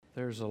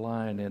There's a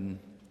line in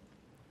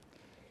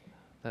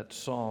that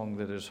song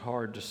that is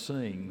hard to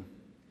sing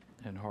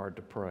and hard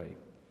to pray.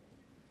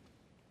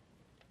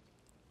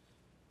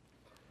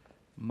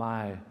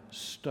 My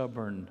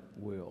stubborn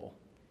will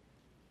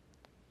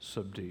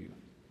subdue.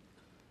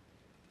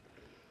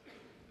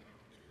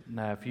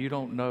 Now, if you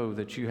don't know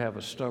that you have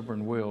a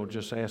stubborn will,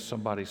 just ask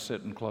somebody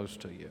sitting close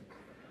to you.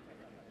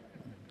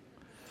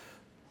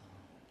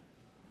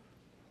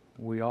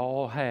 We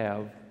all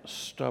have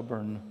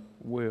stubborn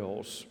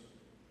wills.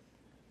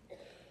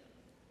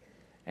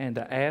 And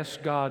to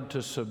ask God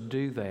to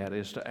subdue that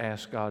is to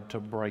ask God to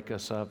break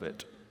us of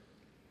it.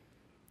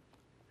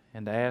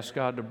 And to ask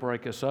God to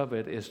break us of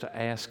it is to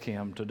ask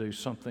Him to do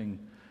something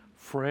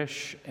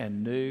fresh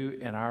and new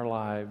in our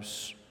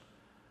lives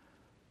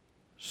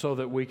so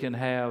that we can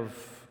have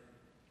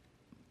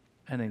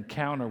an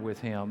encounter with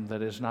Him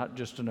that is not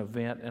just an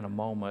event in a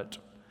moment,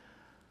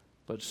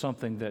 but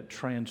something that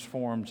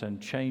transforms and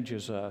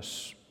changes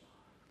us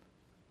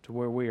to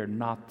where we are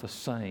not the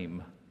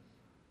same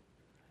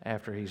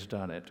after He's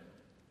done it.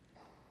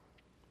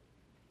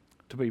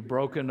 To be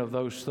broken of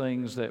those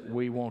things that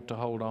we want to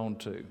hold on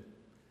to,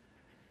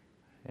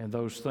 and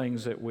those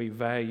things that we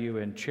value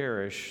and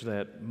cherish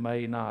that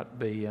may not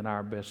be in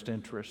our best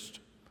interest,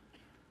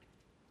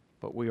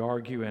 but we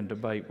argue and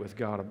debate with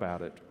God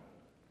about it.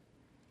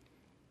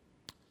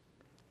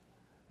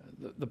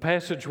 The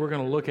passage we're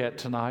going to look at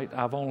tonight,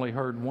 I've only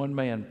heard one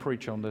man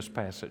preach on this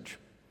passage,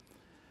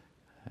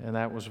 and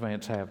that was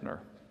Vance Havner.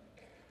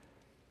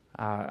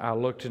 I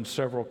looked in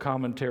several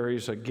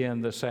commentaries again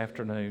this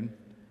afternoon,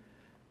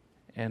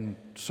 and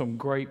some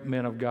great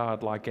men of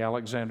God like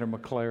Alexander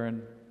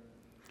McLaren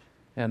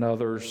and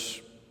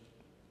others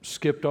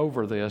skipped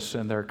over this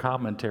in their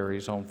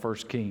commentaries on 1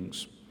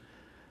 Kings.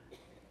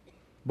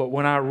 But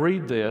when I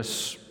read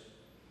this,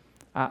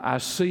 I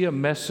see a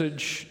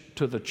message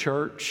to the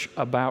church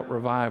about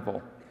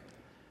revival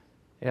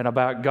and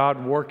about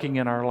God working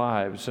in our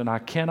lives. And I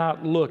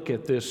cannot look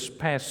at this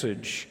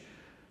passage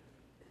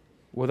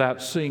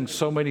without seeing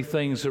so many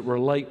things that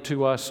relate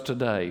to us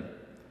today.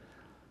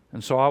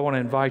 And so I want to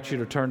invite you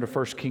to turn to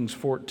 1 Kings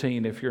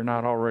 14 if you're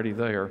not already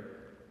there.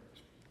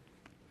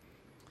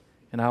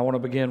 And I want to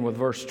begin with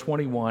verse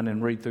 21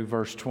 and read through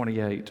verse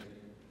 28.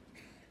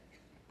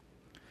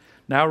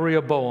 Now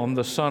Rehoboam,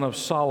 the son of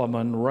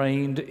Solomon,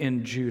 reigned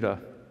in Judah.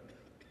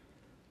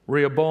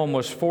 Rehoboam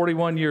was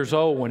 41 years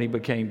old when he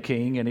became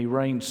king, and he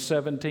reigned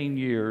 17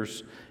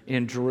 years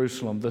in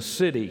Jerusalem, the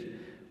city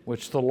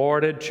which the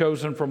Lord had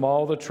chosen from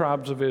all the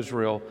tribes of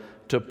Israel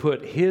to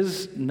put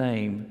His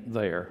name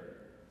there.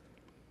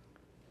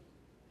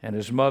 And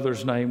his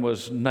mother's name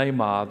was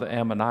Naamah the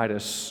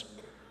Ammonitess.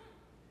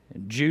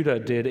 And Judah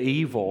did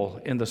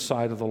evil in the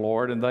sight of the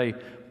Lord, and they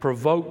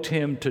provoked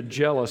him to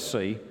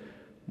jealousy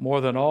more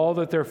than all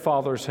that their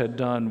fathers had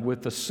done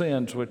with the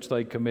sins which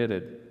they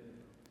committed.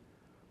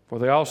 For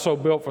they also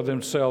built for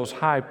themselves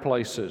high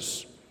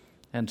places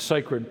and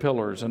sacred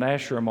pillars, and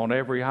Asherim on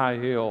every high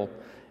hill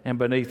and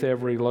beneath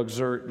every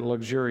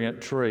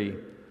luxuriant tree.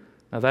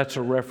 Now that's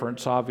a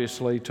reference,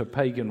 obviously, to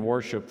pagan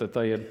worship, that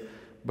they had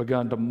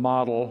begun to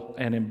model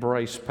and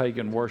embrace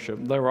pagan worship.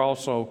 There were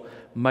also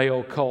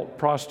male cult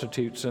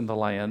prostitutes in the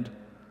land.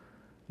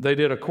 They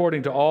did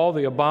according to all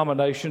the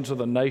abominations of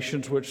the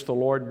nations which the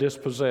Lord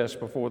dispossessed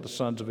before the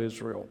sons of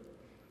Israel.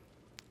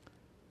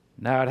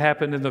 Now it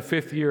happened in the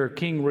 5th year of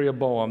King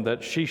Rehoboam that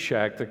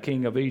Shishak, the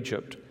king of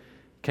Egypt,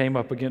 came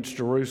up against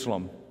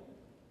Jerusalem.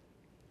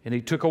 And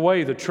he took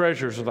away the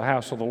treasures of the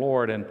house of the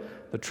Lord and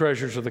the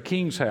treasures of the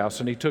king's house,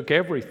 and he took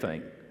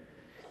everything,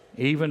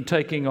 even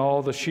taking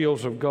all the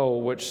shields of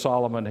gold which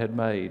Solomon had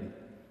made.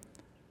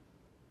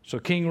 So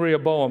King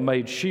Rehoboam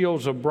made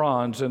shields of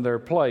bronze in their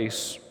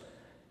place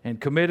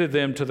and committed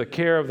them to the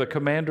care of the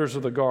commanders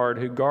of the guard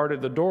who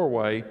guarded the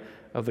doorway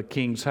of the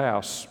king's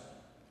house.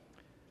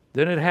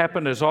 Then it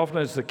happened, as often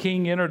as the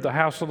king entered the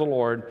house of the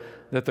Lord,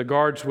 that the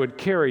guards would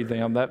carry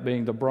them, that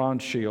being the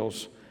bronze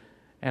shields,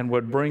 and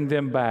would bring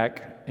them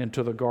back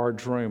into the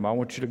guard's room. I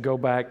want you to go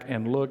back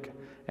and look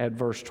at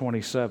verse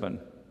 27.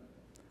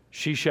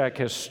 Shishak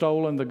has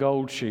stolen the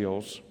gold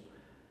shields,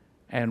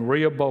 and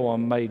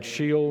Rehoboam made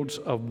shields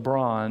of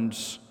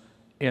bronze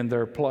in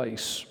their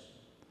place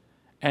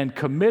and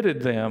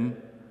committed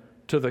them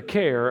to the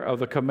care of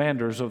the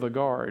commanders of the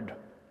guard.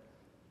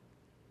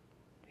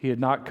 He had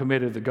not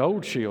committed the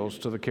gold shields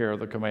to the care of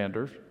the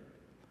commanders,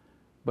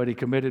 but he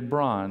committed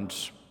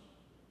bronze.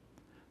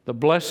 The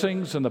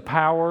blessings and the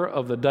power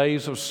of the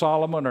days of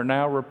Solomon are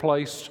now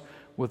replaced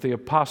with the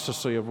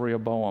apostasy of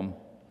Rehoboam.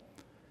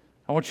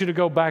 I want you to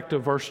go back to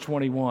verse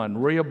 21.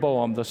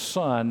 Rehoboam, the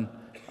son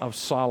of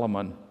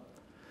Solomon.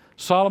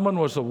 Solomon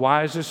was the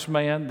wisest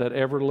man that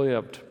ever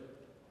lived.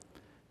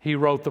 He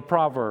wrote the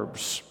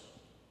Proverbs.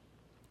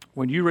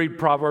 When you read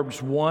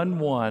Proverbs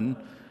 1:1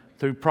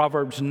 through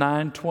Proverbs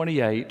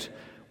 9:28,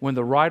 when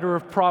the writer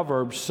of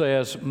Proverbs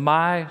says,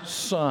 "My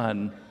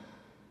son,"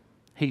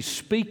 he's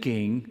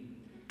speaking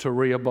to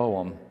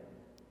Rehoboam.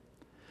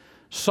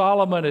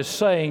 Solomon is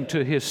saying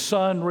to his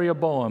son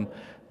Rehoboam,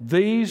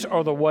 these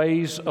are the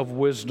ways of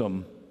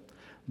wisdom.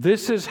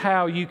 This is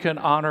how you can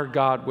honor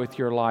God with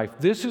your life.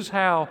 This is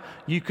how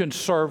you can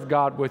serve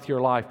God with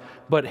your life.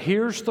 But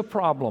here's the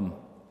problem.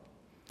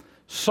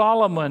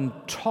 Solomon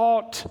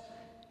taught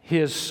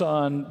his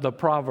son the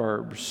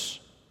Proverbs,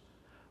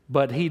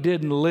 but he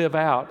didn't live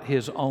out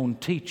his own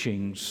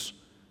teachings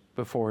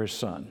before his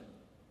son.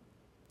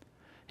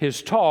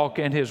 His talk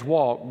and his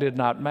walk did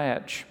not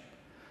match.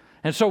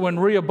 And so when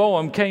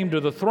Rehoboam came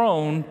to the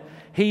throne,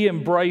 he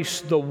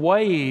embraced the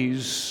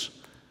ways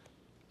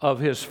of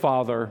his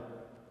father,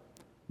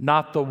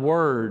 not the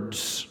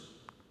words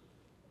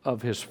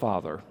of his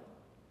father.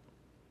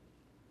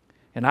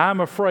 And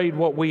I'm afraid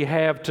what we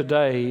have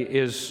today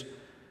is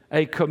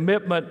a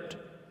commitment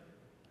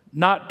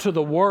not to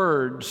the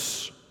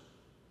words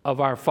of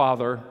our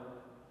Father,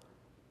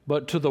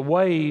 but to the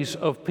ways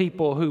of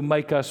people who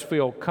make us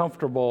feel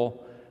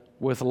comfortable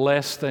with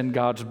less than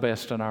God's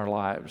best in our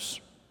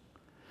lives.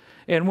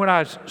 And when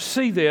I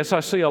see this, I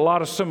see a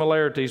lot of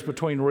similarities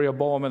between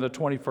Rehoboam and the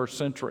 21st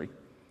century.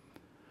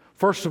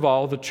 First of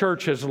all, the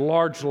church has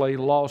largely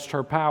lost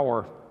her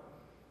power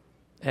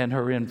and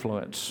her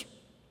influence.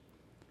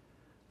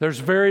 There's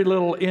very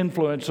little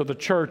influence of the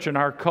church in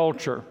our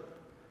culture.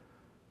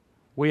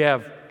 We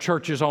have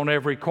churches on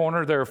every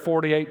corner. There are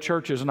 48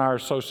 churches in our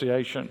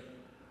association.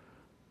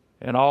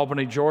 And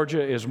Albany,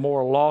 Georgia is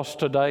more lost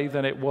today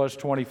than it was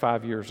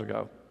 25 years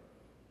ago.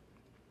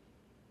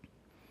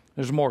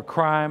 There's more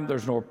crime,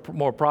 there's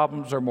more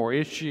problems, there are more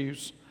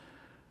issues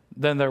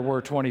than there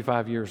were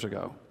 25 years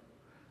ago.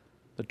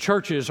 The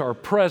churches are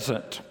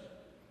present,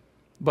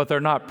 but they're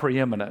not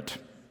preeminent.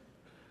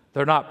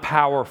 They're not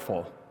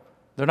powerful.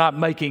 They're not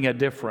making a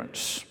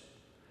difference.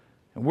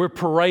 And we're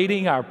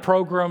parading our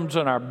programs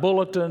and our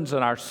bulletins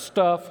and our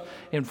stuff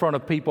in front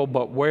of people,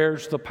 but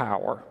where's the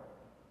power?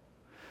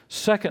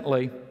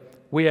 Secondly,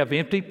 we have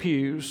empty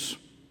pews,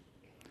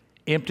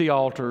 empty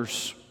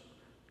altars,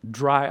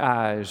 dry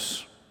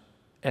eyes,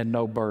 and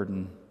no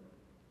burden.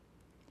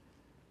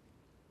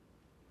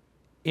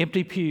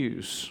 Empty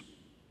pews,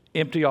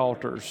 empty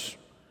altars,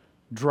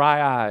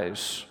 dry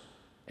eyes,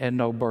 and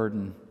no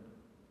burden.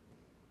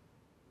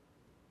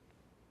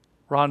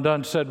 Ron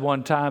Dunn said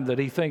one time that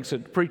he thinks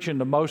that preaching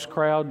to most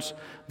crowds,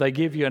 they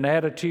give you an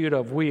attitude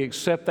of we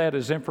accept that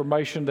as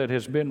information that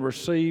has been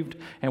received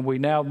and we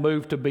now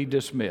move to be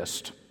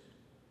dismissed.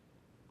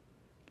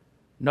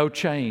 No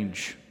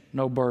change,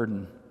 no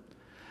burden.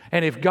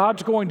 And if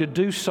God's going to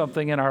do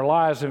something in our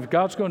lives, if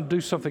God's going to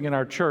do something in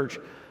our church,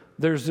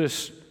 there's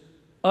this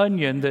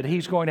onion that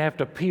He's going to have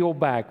to peel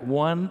back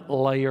one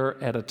layer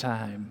at a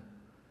time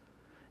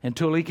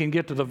until He can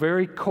get to the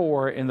very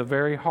core and the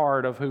very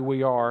heart of who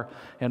we are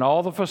and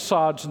all the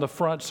facades and the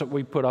fronts that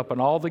we put up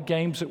and all the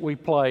games that we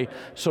play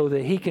so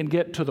that He can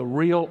get to the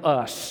real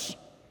us,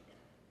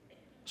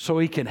 so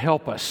He can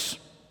help us.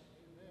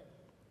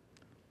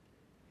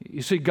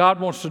 You see, God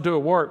wants to do a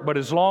work, but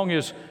as long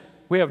as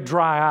we have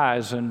dry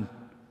eyes and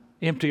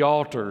empty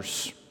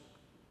altars,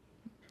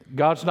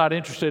 God's not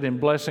interested in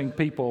blessing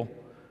people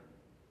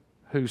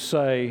who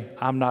say,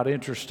 I'm not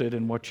interested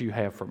in what you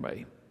have for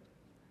me.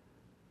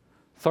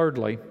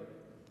 Thirdly,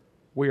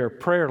 we are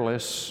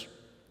prayerless,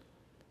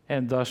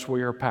 and thus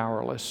we are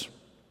powerless.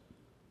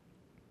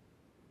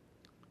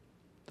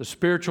 The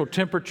spiritual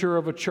temperature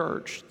of a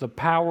church, the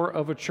power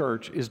of a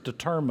church, is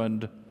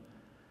determined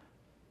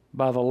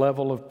by the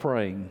level of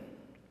praying.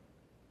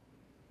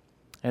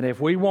 And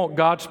if we want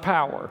God's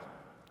power,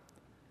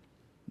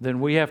 then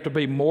we have to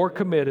be more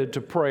committed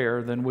to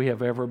prayer than we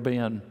have ever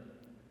been.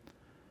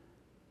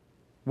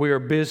 We are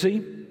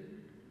busy,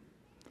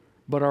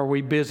 but are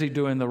we busy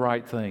doing the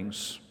right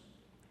things?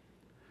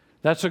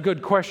 That's a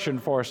good question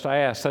for us to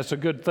ask. That's a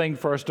good thing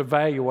for us to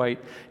evaluate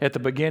at the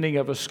beginning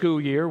of a school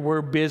year.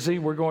 We're busy.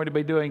 We're going to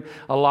be doing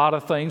a lot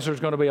of things. There's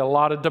going to be a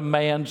lot of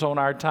demands on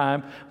our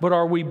time. But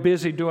are we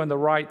busy doing the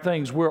right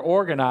things? We're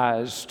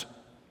organized,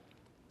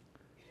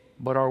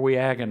 but are we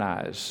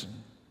agonized?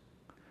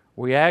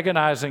 We're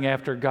agonizing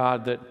after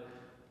God that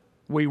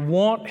we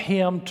want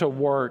Him to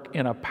work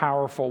in a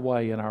powerful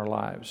way in our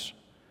lives.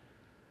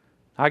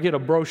 I get a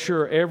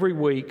brochure every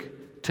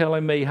week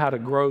telling me how to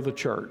grow the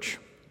church.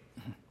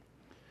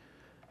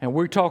 And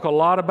we talk a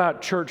lot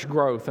about church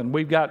growth, and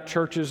we've got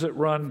churches that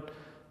run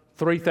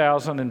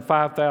 3,000 and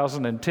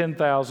 5,000 and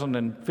 10,000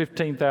 and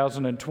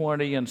 15,000 and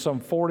 20 and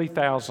some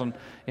 40,000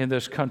 in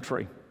this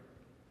country.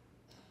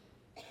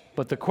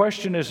 But the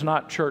question is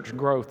not church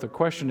growth, the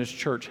question is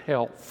church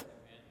health.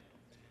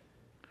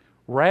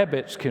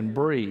 Rabbits can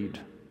breed.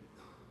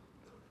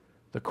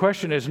 The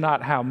question is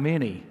not how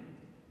many,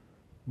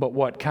 but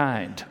what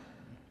kind.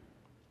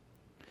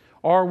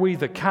 Are we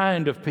the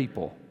kind of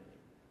people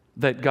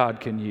that God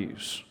can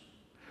use?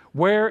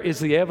 Where is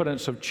the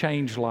evidence of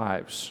changed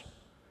lives?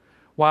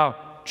 While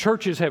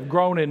churches have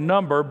grown in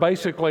number,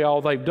 basically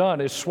all they've done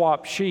is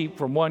swap sheep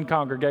from one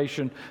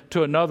congregation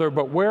to another,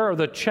 but where are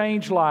the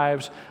changed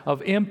lives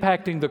of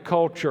impacting the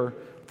culture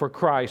for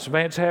Christ?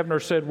 Vance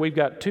Havner said we've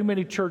got too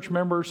many church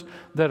members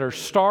that are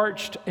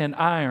starched and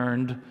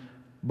ironed,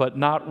 but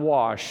not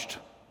washed.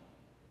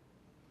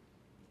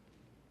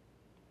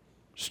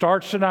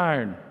 Starched and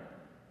ironed,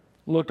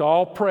 looked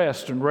all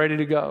pressed and ready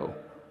to go,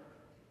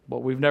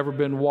 but we've never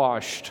been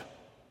washed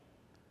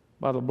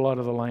by the blood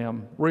of the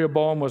Lamb.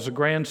 Rehoboam was a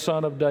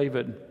grandson of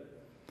David.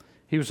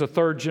 He was a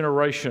third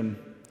generation.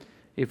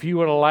 If you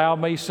would allow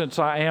me, since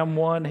I am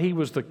one, he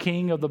was the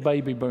king of the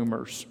baby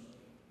boomers.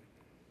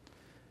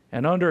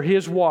 And under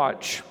his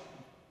watch,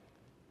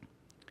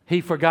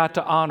 he forgot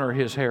to honor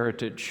his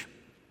heritage.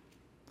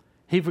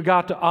 He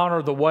forgot to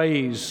honor the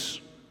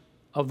ways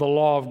of the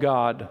law of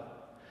God.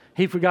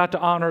 He forgot to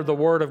honor the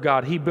Word of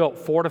God. He built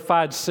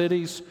fortified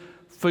cities,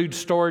 food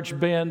storage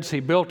bins.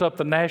 He built up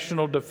the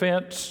national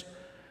defense,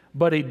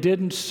 but he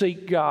didn't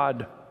seek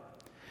God.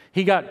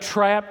 He got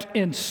trapped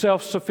in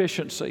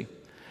self-sufficiency.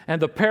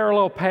 And the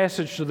parallel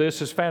passage to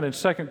this is found in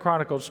 2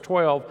 Chronicles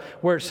 12,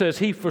 where it says,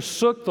 he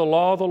forsook the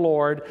law of the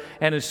Lord.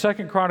 And in 2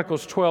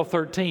 Chronicles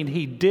 12:13,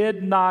 he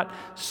did not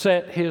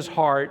set his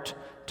heart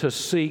to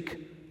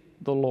seek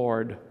the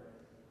Lord.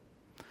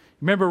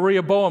 Remember,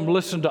 Rehoboam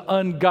listened to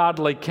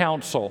ungodly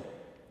counsel.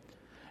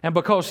 And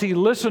because he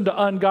listened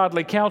to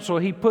ungodly counsel,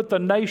 he put the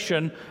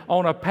nation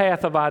on a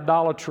path of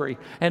idolatry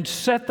and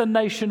set the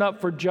nation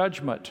up for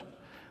judgment.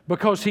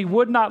 Because he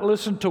would not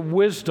listen to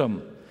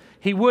wisdom.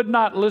 He would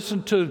not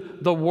listen to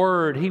the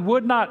Word. He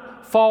would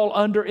not fall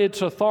under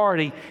its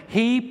authority.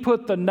 He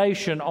put the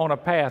nation on a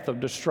path of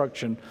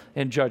destruction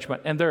and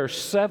judgment. And there are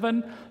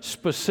 7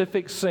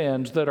 specific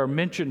sins that are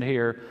mentioned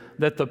here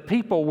that the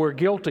people were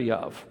guilty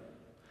of.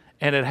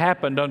 And it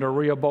happened under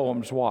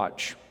Rehoboam's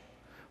watch.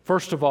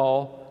 First of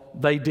all,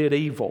 they did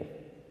evil.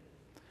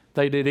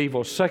 They did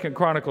evil. 2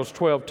 Chronicles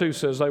 12:2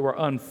 says they were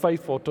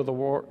unfaithful to the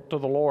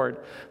Lord.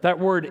 That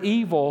word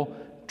evil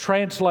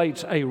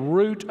translates a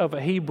root of a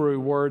Hebrew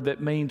word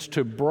that means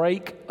to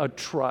break a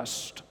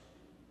trust.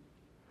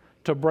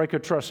 To break a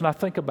trust. Now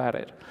think about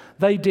it.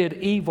 They did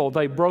evil.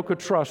 They broke a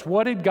trust.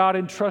 What did God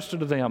entrust to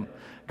them?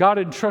 God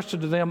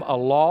entrusted to them a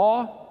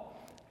law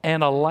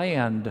and a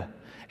land.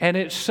 And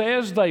it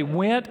says they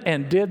went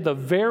and did the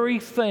very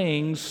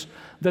things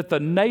that the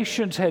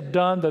nations had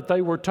done that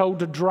they were told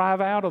to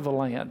drive out of the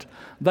land.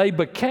 They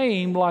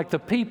became like the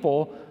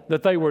people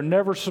that they were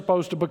never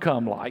supposed to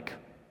become like.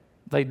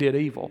 They did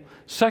evil.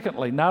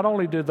 Secondly, not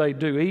only did they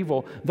do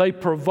evil, they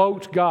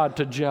provoked God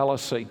to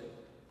jealousy.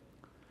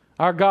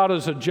 Our God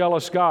is a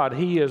jealous God.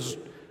 He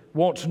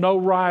wants no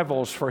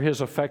rivals for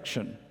His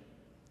affection.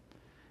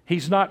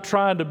 He's not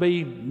trying to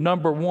be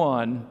number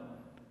one.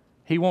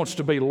 He wants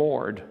to be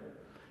Lord.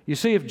 You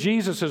see, if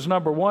Jesus is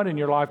number one in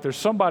your life, there's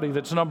somebody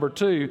that's number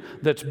two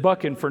that's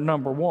bucking for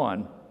number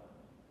one.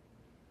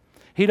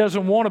 He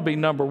doesn't want to be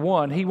number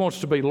one. He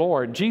wants to be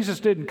Lord. Jesus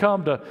didn't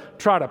come to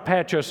try to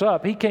patch us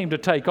up. He came to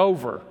take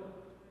over.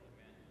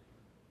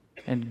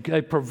 And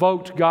they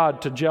provoked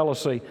God to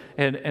jealousy.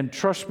 And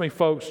trust me,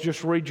 folks,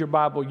 just read your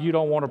Bible. You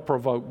don't want to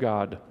provoke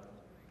God.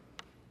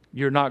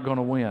 You're not going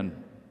to win.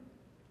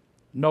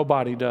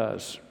 Nobody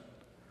does.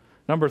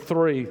 Number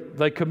 3,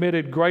 they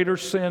committed greater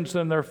sins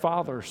than their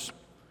fathers.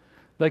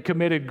 They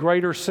committed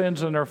greater sins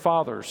than their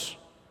fathers.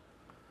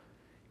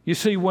 You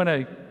see, when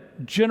a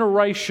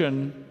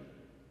generation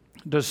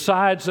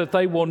decides that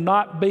they will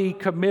not be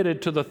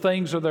committed to the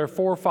things of their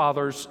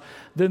forefathers,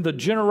 then the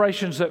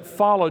generations that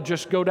follow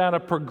just go down a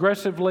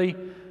progressively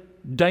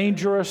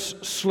dangerous,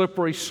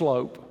 slippery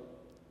slope.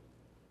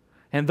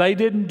 And they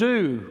didn't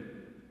do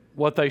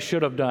what they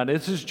should have done.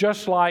 This is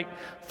just like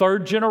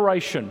third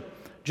generation.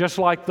 Just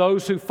like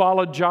those who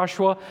followed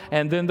Joshua,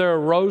 and then there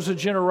arose a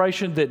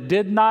generation that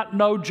did not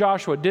know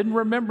Joshua, didn't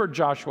remember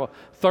Joshua,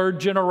 third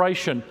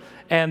generation,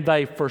 and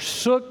they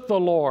forsook the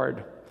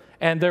Lord,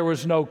 and there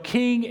was no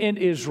king in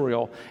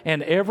Israel,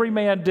 and every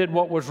man did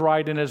what was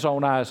right in his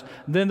own eyes.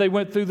 Then they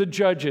went through the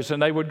judges,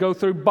 and they would go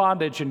through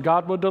bondage, and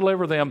God would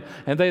deliver them,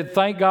 and they'd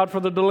thank God for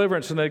the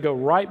deliverance, and they'd go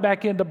right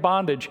back into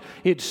bondage.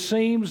 It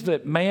seems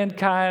that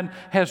mankind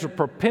has a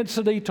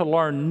propensity to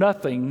learn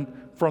nothing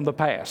from the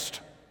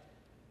past.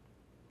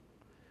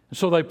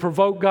 So they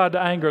provoked God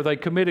to anger. They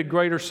committed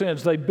greater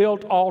sins. They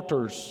built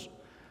altars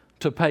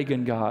to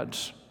pagan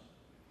gods.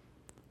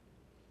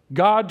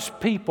 God's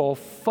people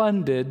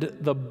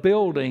funded the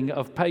building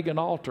of pagan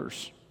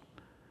altars.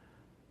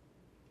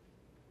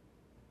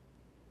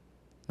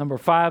 Number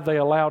 5, they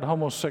allowed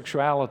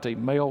homosexuality,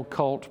 male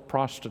cult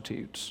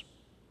prostitutes.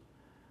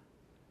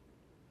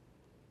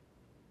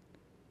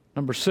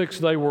 Number 6,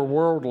 they were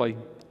worldly.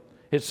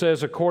 It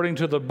says, according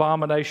to the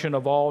abomination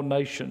of all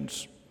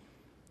nations.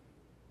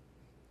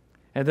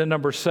 And then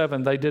number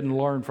 7, they didn't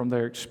learn from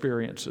their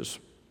experiences.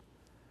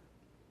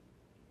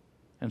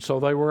 And so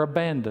they were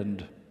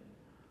abandoned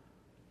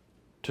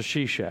to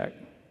Shishak.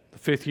 The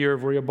 5th year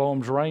of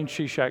Rehoboam's reign,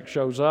 Shishak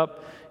shows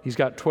up. He's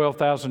got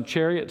 12,000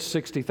 chariots,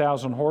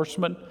 60,000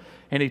 horsemen,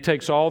 and he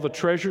takes all the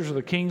treasures of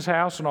the king's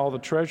house and all the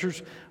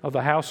treasures of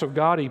the house of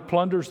God. He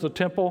plunders the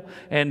temple,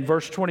 and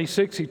verse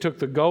 26, he took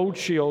the gold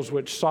shields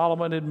which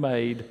Solomon had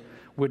made,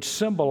 which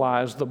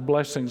symbolized the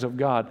blessings of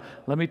God.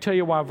 Let me tell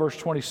you why verse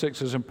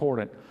 26 is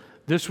important.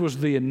 This was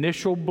the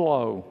initial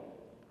blow.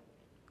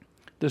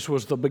 This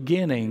was the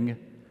beginning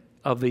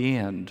of the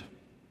end.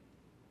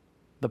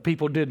 The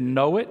people didn't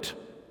know it.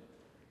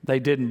 They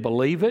didn't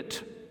believe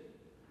it.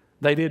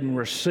 They didn't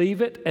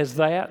receive it as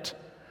that,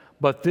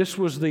 but this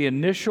was the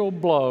initial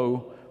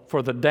blow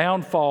for the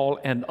downfall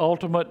and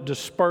ultimate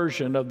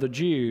dispersion of the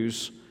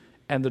Jews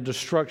and the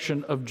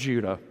destruction of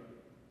Judah.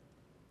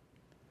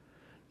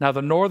 Now,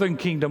 the northern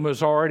kingdom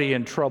was already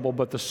in trouble,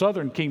 but the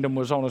southern kingdom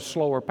was on a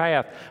slower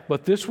path.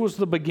 But this was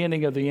the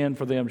beginning of the end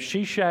for them.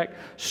 Shishak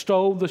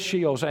stole the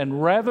shields,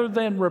 and rather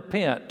than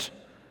repent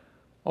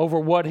over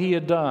what he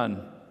had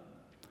done,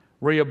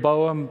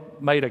 Rehoboam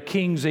made a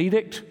king's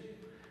edict,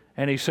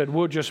 and he said,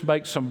 we'll just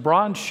make some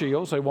bronze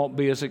shields. They won't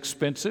be as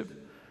expensive.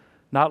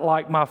 Not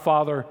like my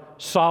father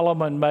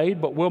Solomon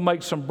made, but we'll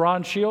make some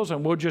bronze shields,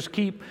 and we'll just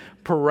keep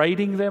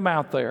parading them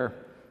out there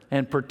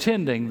and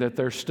pretending that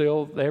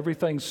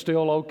everything's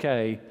still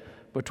okay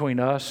between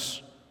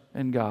us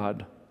and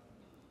God.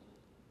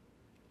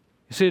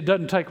 You see, it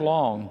doesn't take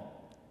long.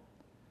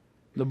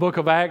 The book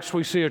of Acts,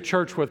 we see a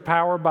church with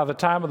power. By the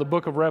time of the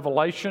book of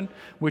Revelation,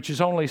 which is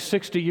only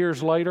 60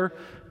 years later,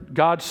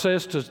 God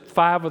says to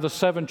 5 of the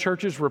 7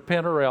 churches,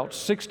 repent or else.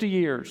 60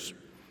 years,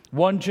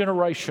 one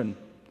generation.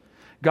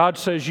 God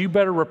says, you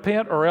better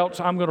repent or else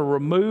I'm going to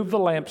remove the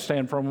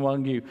lampstand from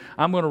among you.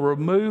 I'm going to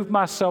remove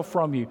myself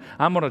from you.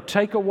 I'm going to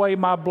take away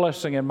my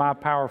blessing and my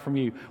power from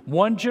you.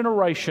 One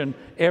generation,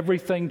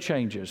 everything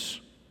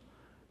changes.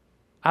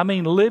 I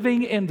mean,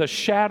 living in the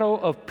shadow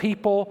of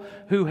people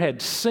who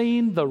had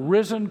seen the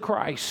risen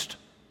Christ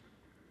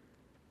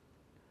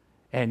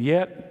and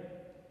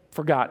yet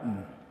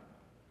forgotten.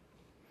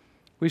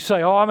 We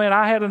say,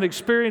 I had an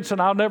experience and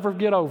I'll never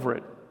get over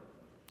it.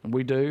 And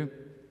we do.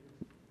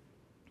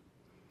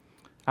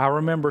 I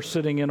remember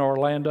sitting in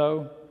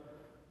Orlando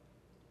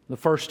the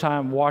first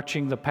time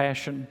watching The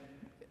Passion,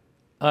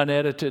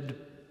 unedited,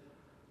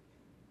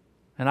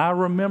 and I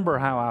remember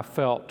how I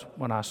felt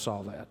when I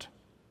saw that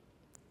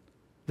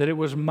it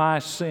was my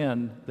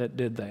sin that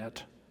did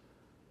that.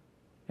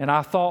 And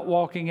I thought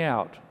walking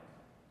out,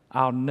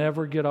 I'll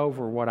never get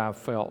over what I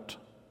felt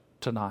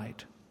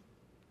tonight.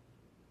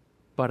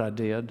 But I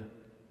did.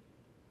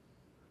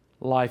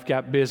 Life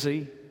got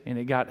busy and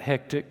it got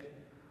hectic.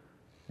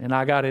 And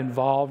I got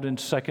involved in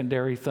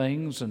secondary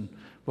things, and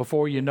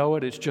before you know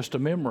it, it's just a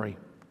memory,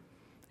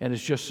 and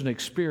it's just an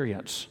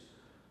experience.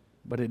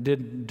 But it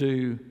didn't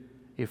do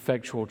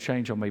effectual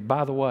change on me.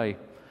 By the way,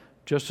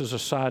 just as a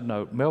side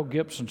note, Mel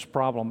Gibson's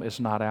problem is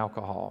not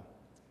alcohol.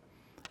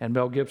 And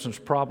Mel Gibson's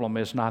problem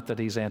is not that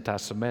he's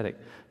anti-Semitic.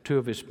 2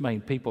 of his main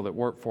people that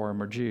work for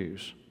him are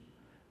Jews.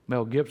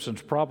 Mel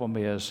Gibson's problem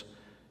is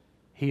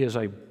he is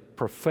a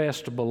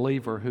professed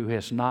believer who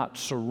has not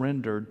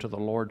surrendered to the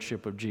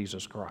lordship of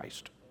Jesus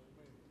Christ.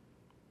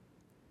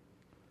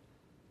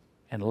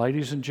 And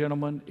ladies and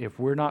gentlemen, if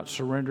we're not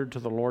surrendered to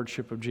the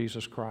lordship of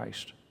Jesus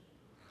Christ,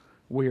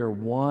 we are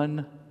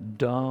one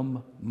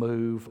dumb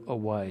move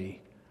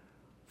away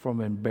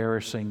from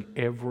embarrassing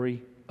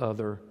every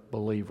other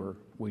believer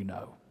we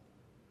know.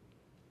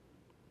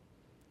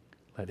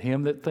 Let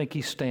him that think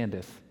he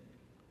standeth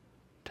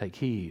take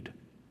heed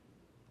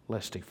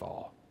lest he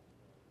fall.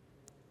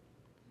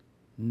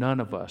 None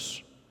of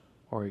us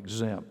are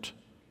exempt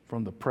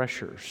from the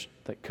pressures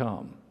that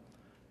come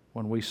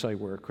when we say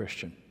we're a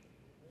Christian.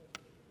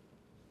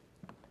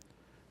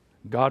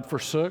 God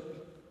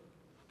forsook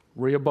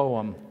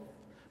Rehoboam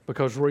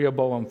because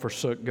Rehoboam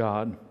forsook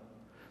God.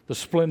 The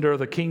splendor of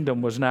the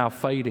kingdom was now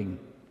fading,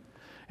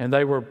 and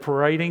they were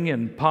parading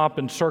in pomp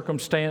and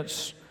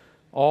circumstance,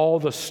 all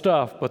the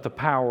stuff, but the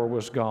power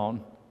was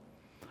gone.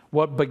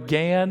 What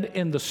began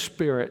in the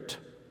spirit,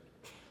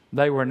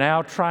 they were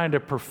now trying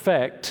to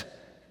perfect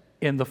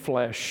in the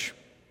flesh.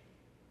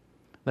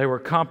 They were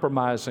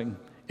compromising.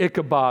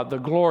 Ichabod, the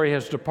glory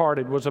has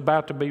departed, was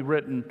about to be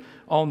written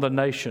on the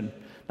nation.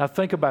 Now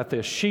think about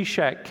this.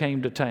 Shishak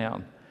came to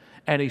town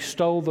and he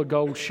stole the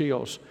gold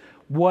shields.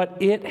 What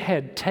it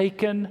had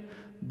taken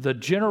the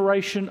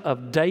generation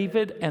of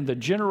David and the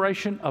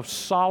generation of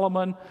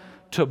Solomon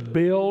to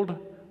build,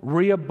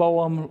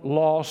 Rehoboam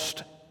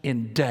lost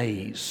in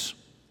days.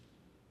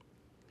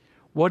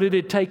 What it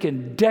had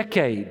taken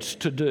decades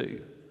to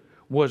do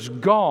was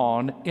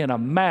gone in a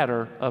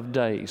matter of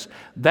days.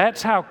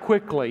 That's how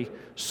quickly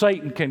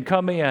Satan can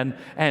come in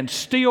and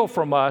steal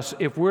from us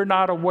if we're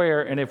not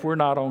aware and if we're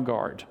not on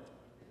guard.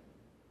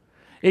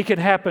 It can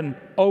happen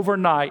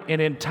overnight,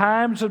 and in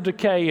times of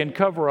decay and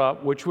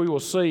cover-up, which we will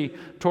see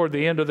toward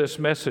the end of this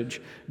message,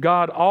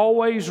 God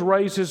always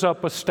raises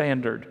up a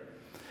standard.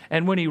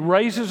 And when He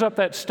raises up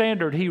that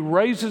standard, He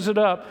raises it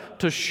up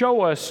to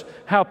show us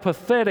how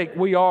pathetic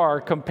we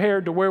are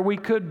compared to where we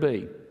could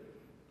be.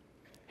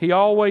 He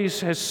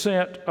always has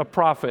sent a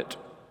prophet,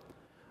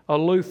 a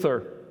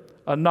Luther,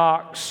 a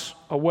Knox,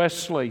 a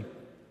Wesley,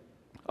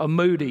 a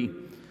Moody,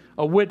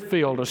 a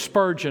Whitfield, a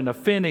Spurgeon, a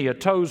Finney, a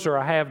Tozer,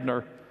 a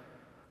Havner,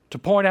 to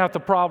point out the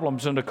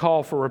problems and to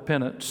call for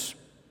repentance.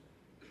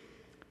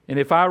 And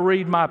if I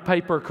read my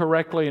paper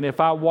correctly, and if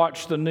I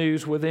watch the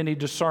news with any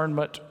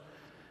discernment,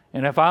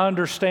 and if I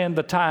understand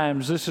the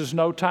times, this is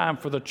no time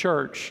for the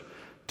church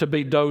to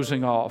be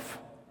dozing off.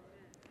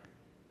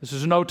 This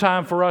is no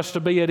time for us to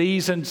be at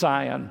ease in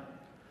Zion.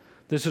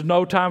 This is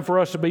no time for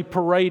us to be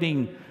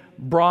parading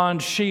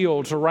bronze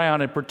shields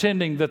around and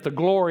pretending that the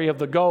glory of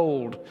the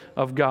gold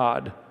of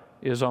God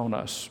is on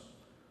us.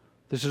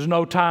 This is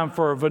no time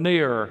for a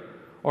veneer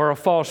or a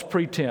false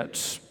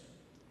pretense.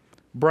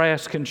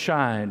 Brass can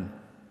shine,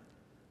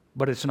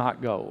 but it's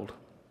not gold.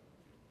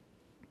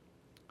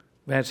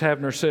 Vance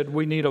Havner said,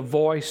 we need a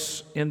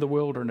voice in the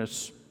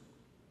wilderness.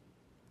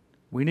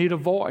 We need a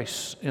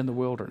voice in the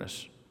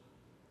wilderness.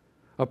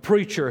 A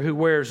preacher who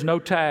wears no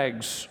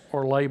tags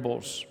or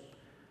labels,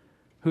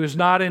 who is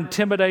not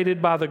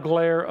intimidated by the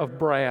glare of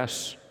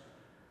brass,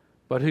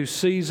 but who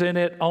sees in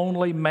it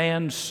only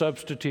man's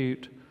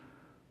substitute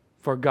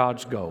for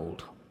God's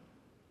gold.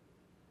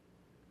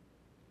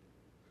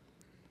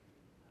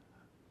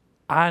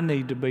 I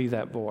need to be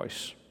that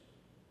voice.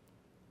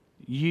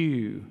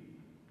 You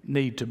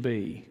need to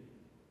be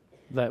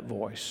that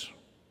voice.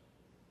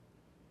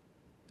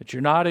 That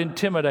you're not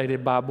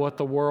intimidated by what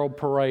the world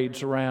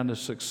parades around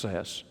as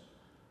success,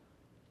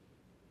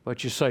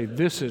 but you say,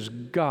 this is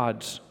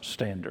God's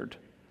standard,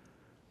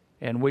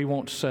 and we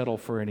won't settle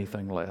for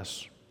anything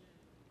less.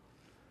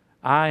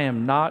 I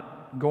am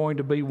not going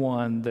to be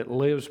one that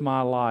lives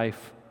my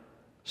life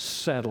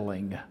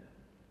settling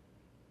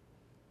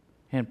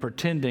and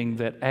pretending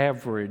that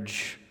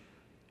average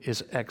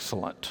is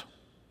excellent.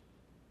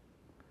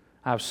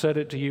 I've said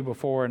it to you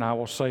before, and I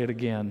will say it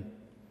again.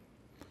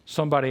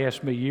 Somebody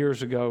asked me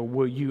years ago,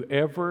 will you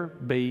ever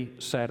be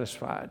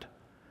satisfied?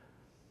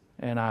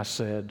 And I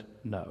said,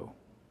 no.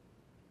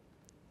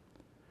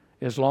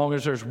 As long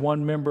as there's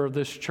one member of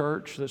this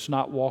church that's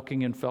not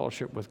walking in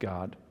fellowship with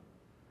God,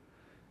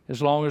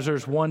 as long as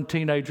there's one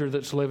teenager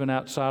that's living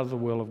outside of the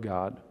will of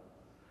God,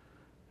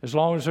 as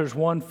long as there's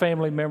one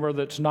family member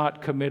that's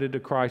not committed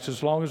to Christ,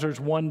 as long as there's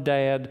one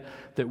dad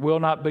that will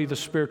not be the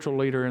spiritual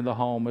leader in the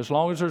home, as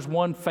long as there's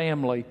one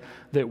family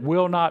that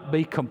will not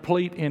be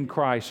complete in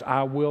Christ,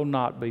 I will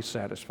not be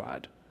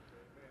satisfied.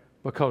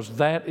 Because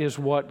that is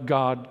what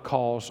God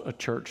calls a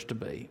church to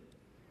be.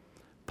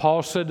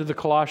 Paul said to the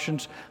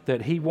Colossians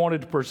that he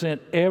wanted to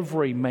present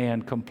every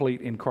man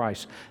complete in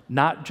Christ,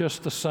 not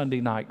just the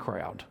Sunday night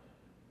crowd,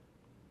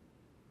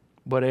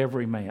 but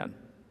every man.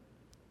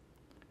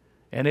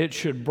 And it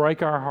should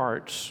break our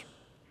hearts,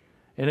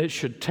 and it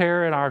should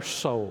tear at our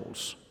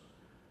souls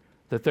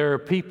that there are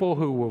people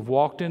who have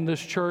walked in this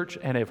church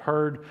and have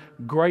heard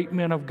great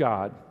men of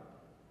God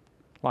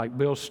like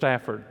Bill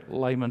Stafford,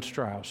 Lehman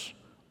Strauss,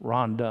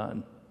 Ron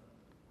Dunn,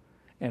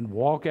 and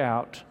walk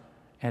out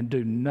and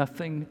do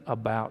nothing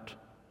about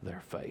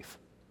their faith.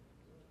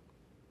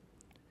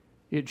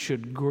 It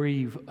should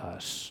grieve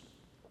us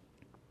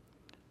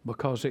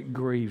because it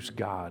grieves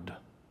God.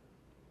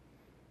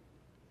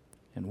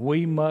 And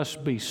we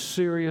must be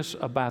serious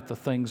about the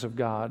things of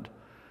God,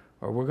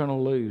 or we're going to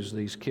lose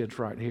these kids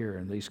right here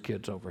and these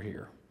kids over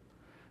here,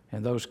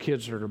 and those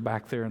kids that are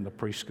back there in the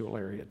preschool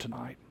area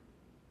tonight.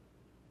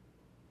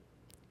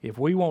 If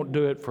we won't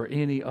do it for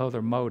any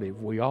other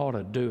motive, we ought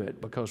to do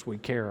it because we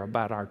care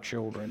about our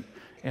children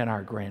and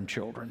our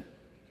grandchildren.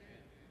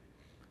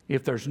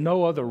 If there's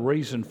no other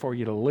reason for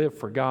you to live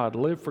for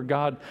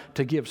God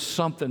to give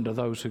something to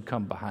those who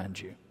come behind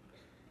you,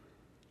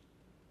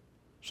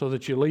 so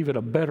that you leave it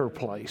a better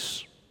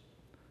place,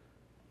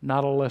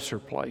 not a lesser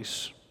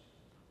place.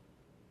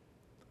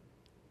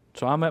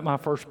 So I'm at my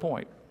first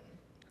point,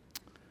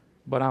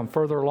 but I'm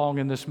further along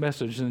in this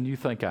message than you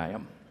think I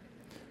am,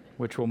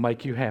 which will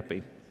make you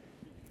happy.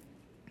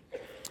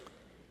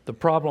 The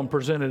problem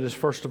presented is,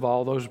 first of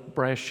all, those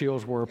brass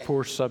shields were a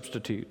poor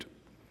substitute.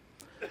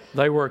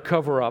 They were a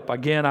cover-up.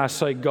 Again, I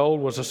say gold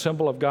was a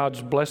symbol of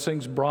God's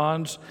blessings.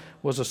 Bronze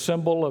was a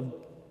symbol of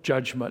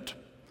judgment.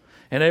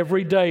 And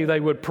every day they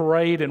would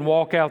parade and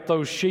walk out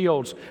those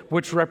shields,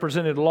 which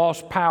represented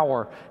lost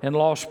power and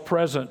lost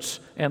presence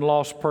and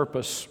lost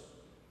purpose.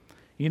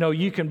 You know,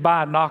 you can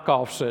buy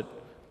knockoffs at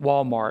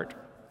Walmart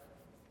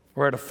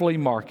or at a flea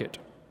market.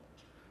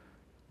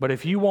 But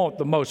if you want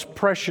the most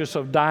precious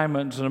of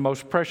diamonds and the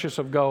most precious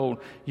of gold,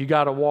 you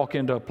got to walk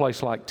into a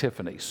place like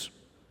Tiffany's.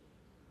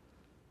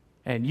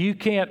 And you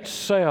can't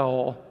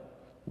sell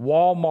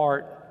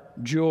Walmart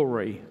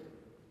jewelry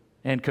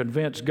and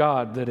convince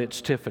God that it's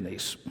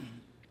Tiffany's.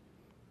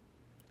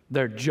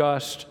 They're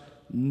just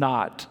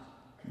not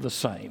the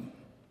same.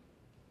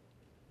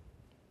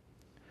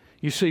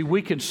 You see,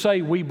 we can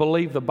say we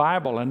believe the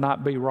Bible and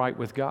not be right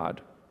with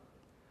God.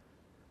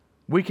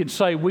 We can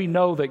say we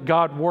know that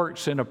God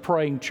works in a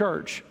praying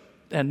church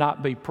and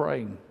not be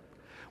praying.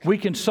 We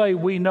can say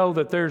we know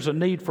that there's a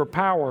need for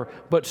power,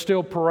 but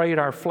still parade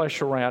our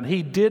flesh around.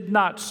 He did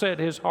not set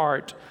his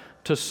heart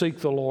to seek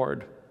the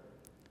Lord.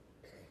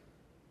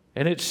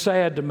 And it's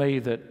sad to me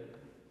that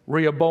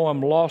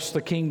Rehoboam lost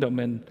the kingdom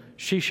and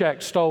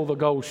Shishak stole the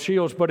gold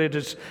shields, but it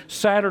is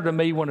sadder to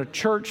me when a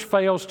church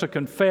fails to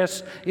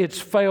confess its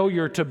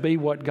failure to be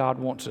what God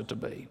wants it to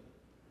be.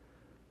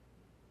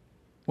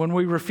 When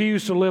we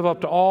refuse to live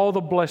up to all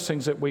the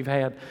blessings that we've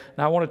had.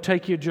 Now I want to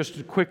take you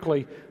just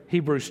quickly,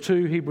 Hebrews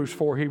 2, Hebrews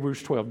 4,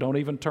 Hebrews 12. Don't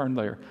even turn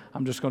there.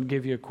 I'm just going to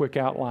give you a quick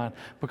outline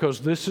because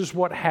this is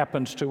what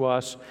happens to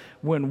us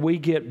when we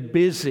get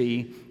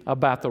busy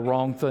about the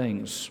wrong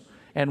things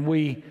and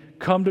we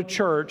come to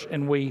church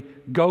and we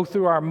go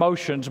through our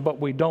motions, but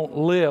we don't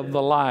live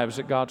the lives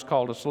that God's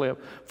called us to live.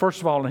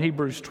 First of all, in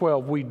Hebrews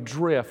 12, we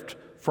drift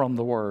from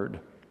the Word.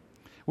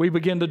 We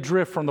begin to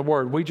drift from the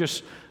Word.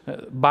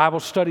 Bible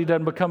study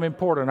doesn't become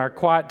important. Our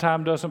quiet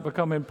time doesn't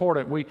become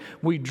important.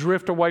 We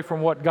drift away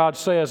from what God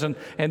says, and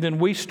then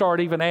we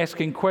start even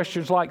asking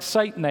questions like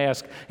Satan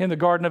asked in the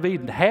Garden of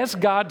Eden. Has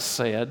God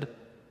said?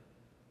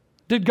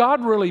 Did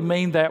God really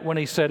mean that when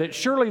He said it?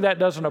 Surely that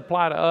doesn't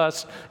apply to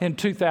us in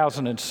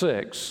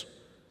 2006.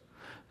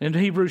 In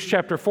Hebrews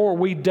chapter 4,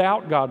 we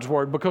doubt God's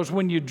Word, because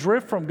when you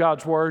drift from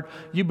God's Word,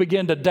 you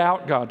begin to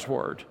doubt God's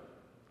Word.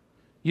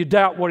 You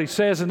doubt what He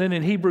says, and then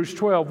in Hebrews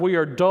 12, we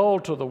are dull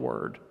to the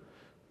Word.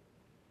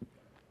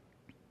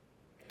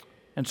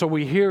 And so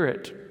we hear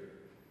it,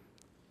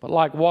 but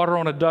like water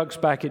on a duck's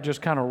back, it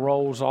just kind of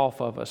rolls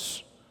off of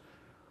us.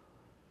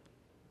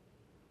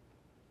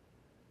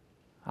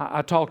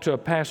 I talked to a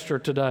pastor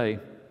today.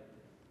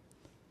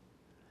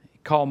 He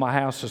called my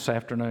house this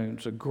afternoon.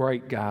 He's a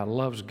great guy,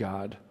 loves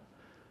God.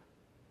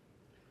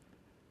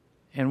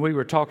 And we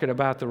were talking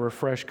about the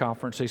Refresh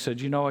Conference. He said,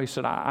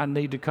 I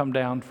need to come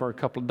down for a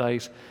couple of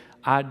days.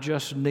 I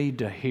just need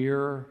to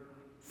hear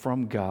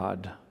from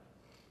God.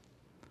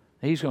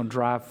 He's going to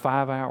drive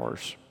 5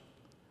 hours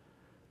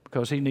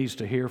because he needs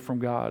to hear from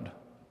God.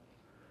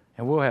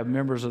 And we'll have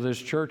members of this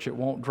church that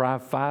won't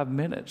drive 5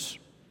 minutes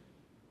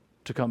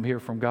to come hear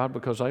from God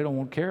because they don't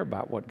want to care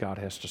about what God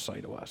has to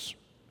say to us.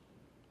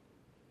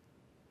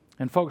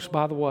 And folks,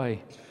 by the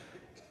way,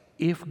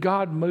 if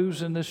God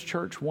moves in this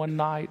church one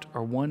night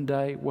or one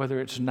day, whether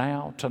it's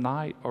now,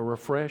 tonight, or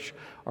Refresh,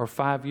 or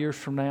 5 years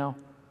from now,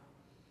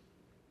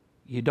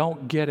 you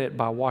don't get it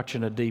by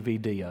watching a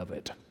DVD of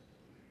it.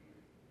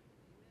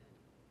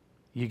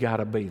 You got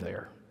to be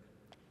there.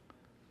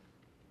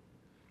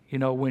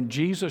 When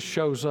Jesus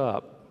shows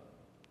up,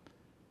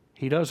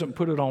 He doesn't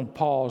put it on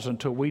pause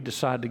until we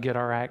decide to get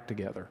our act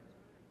together.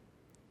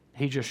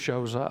 He just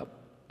shows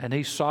up, and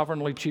He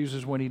sovereignly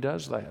chooses when He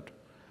does that.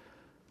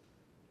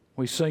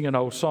 We sing an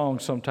old song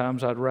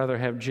sometimes, I'd rather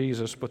have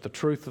Jesus, but the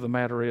truth of the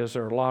matter is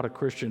there are a lot of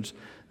Christians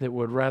that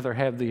would rather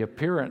have the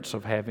appearance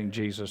of having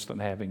Jesus than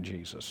having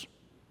Jesus.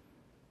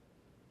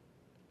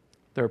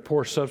 They're a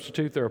poor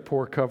substitute, they're a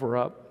poor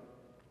cover-up.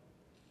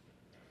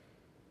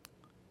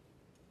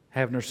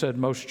 Havner said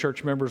most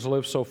church members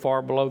live so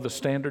far below the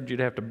standard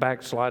you'd have to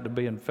backslide to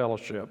be in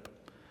fellowship.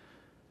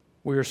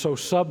 We are so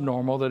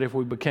subnormal that if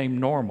we became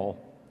normal,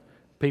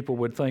 people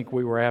would think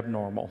we were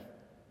abnormal.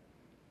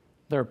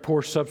 They're a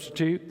poor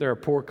substitute, they're a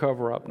poor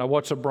cover-up. Now,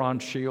 what's a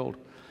bronze shield?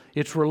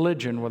 It's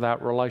religion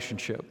without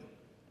relationship.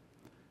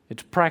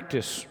 It's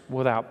practice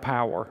without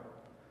power.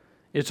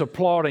 It's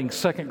applauding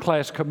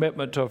second-class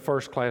commitment to a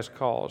first-class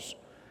cause.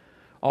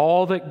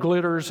 All that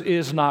glitters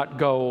is not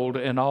gold,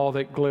 and all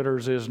that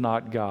glitters is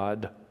not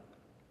God.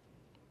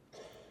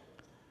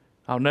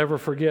 I'll never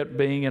forget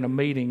being in a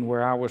meeting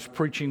where I was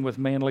preaching with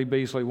Manly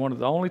Beasley,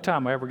 the only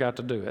time I ever got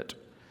to do it.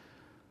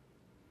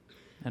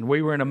 And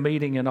we were in a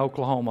meeting in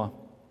Oklahoma,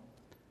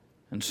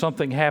 and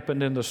something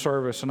happened in the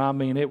service,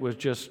 and it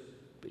was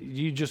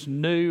you just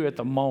knew at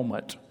the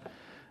moment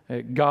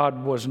that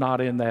God was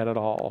not in that at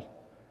all.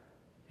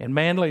 And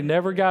Manly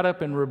never got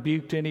up and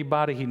rebuked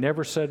anybody. He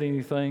never said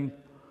anything.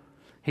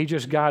 He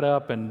just got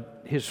up and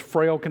his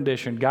frail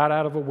condition got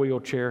out of a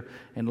wheelchair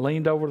and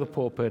leaned over the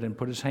pulpit and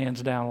put his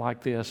hands down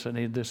like this,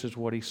 and this is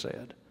what he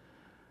said.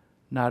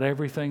 Not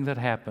everything that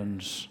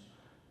happens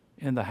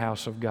in the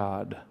house of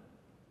God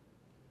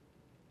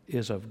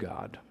is of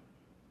God.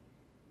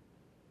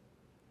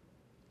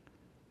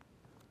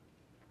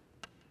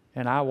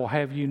 And I will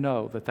have you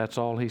know that that's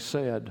all he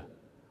said.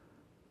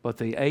 But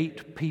the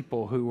 8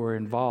 people who were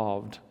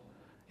involved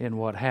in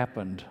what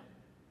happened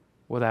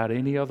without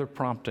any other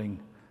prompting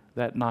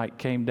that night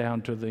came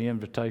down to the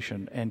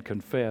invitation and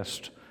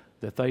confessed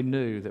that they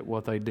knew that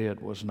what they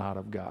did was not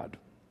of God.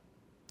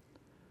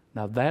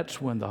 Now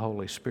that's when the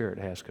Holy Spirit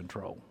has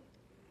control.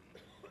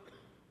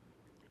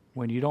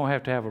 When you don't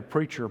have to have a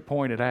preacher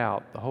point it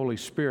out, the Holy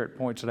Spirit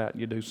points it out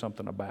and you do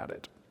something about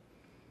it.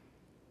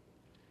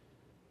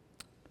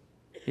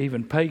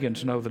 Even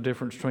pagans know the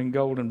difference between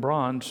gold and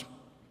bronze.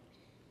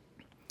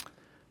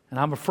 And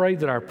I'm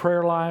afraid that our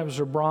prayer lives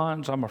are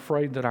bronze. I'm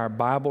afraid that our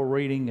Bible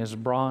reading is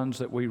bronze,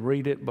 that we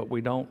read it but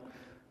we don't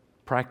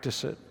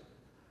practice it.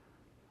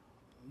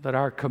 That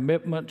our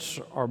commitments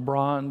are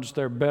bronze.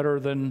 They're better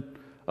than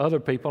other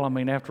people.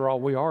 After all,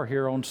 we are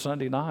here on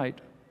Sunday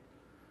night.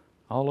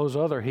 All those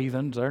other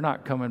heathens, they're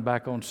not coming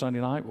back on Sunday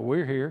night, but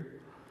we're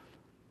here.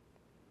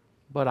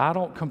 But I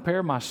don't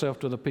compare myself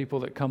to the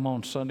people that come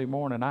on Sunday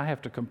morning. I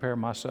have to compare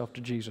myself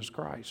to Jesus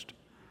Christ.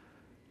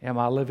 Am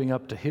I living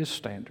up to His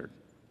standard?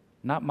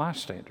 Not my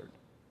standard.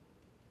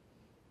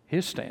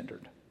 His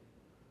standard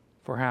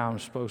for how I'm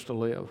supposed to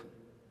live.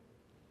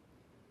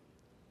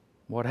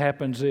 What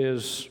happens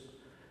is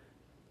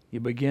you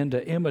begin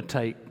to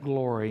imitate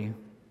glory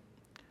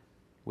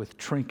with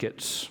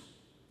trinkets.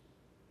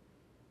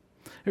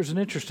 There's an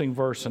interesting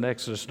verse in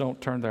Exodus.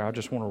 Don't turn there. I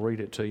just want to read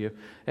it to you.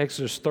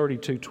 Exodus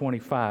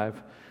 32:25.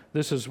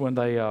 This is when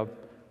they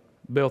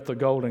built the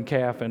golden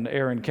calf, and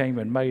Aaron came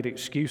and made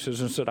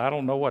excuses and said, I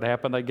don't know what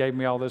happened. They gave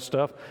me all this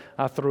stuff.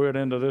 I threw it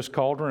into this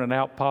cauldron, and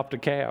out popped a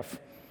calf.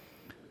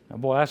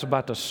 Boy, that's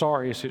about the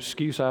sorriest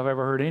excuse I've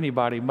ever heard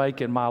anybody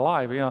make in my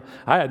life.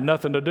 I had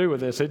nothing to do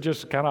with this. It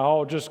just kind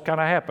of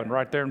happened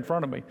right there in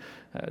front of me.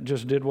 I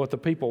just did what the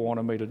people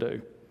wanted me to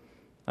do.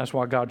 That's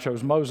why God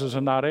chose Moses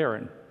and not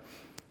Aaron.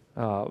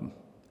 And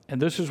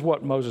this is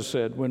what Moses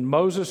said. When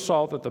Moses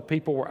saw that the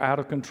people were out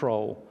of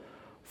control,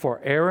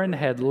 for Aaron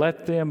had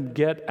let them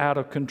get out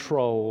of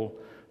control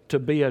to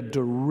be a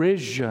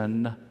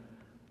derision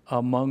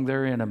among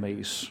their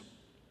enemies.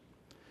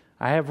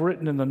 I have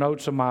written in the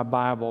notes of my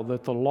Bible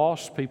that the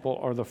lost people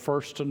are the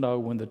first to know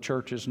when the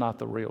church is not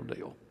the real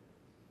deal.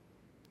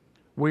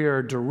 We are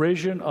a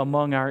derision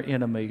among our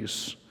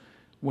enemies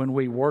when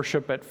we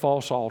worship at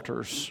false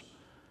altars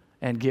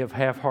and give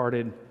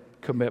half-hearted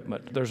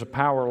commitment. There's a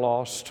power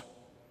lost.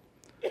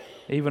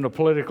 Even a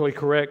politically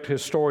correct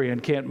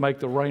historian can't make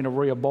the reign of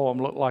Rehoboam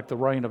look like the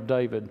reign of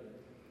David.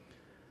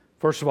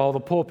 First of all, the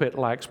pulpit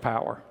lacks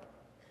power.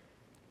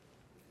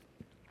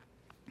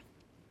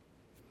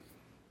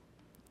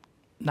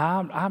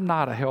 Now, I'm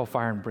not a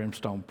hellfire and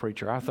brimstone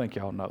preacher. I think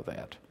y'all know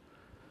that.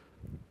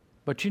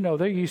 But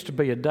there used to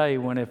be a day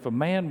when if a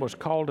man was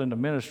called into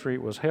ministry,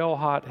 it was hell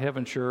hot,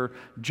 heaven sure,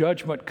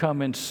 judgment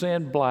coming,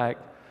 sin black,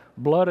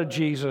 blood of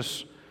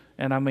Jesus,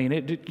 and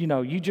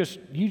you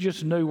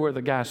just knew where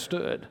the guy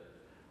stood.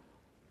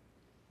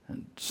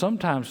 And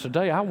sometimes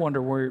today, I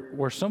wonder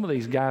where some of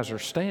these guys are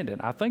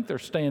standing. I think they're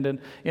standing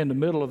in the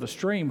middle of the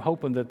stream,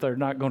 hoping that they're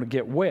not going to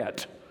get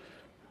wet.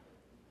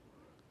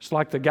 It's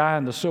like the guy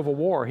in the Civil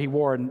War. He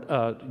wore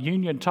a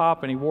Union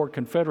top and he wore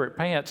Confederate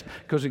pants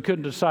because he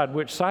couldn't decide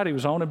which side he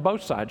was on, and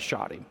both sides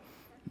shot him.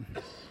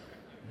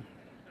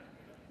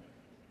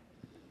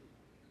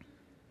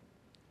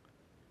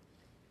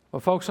 Well,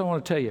 folks, I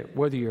want to tell you,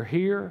 whether you're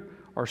here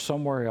or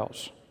somewhere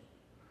else,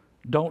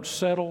 don't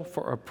settle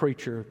for a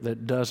preacher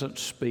that doesn't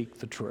speak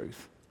the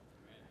truth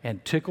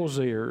and tickles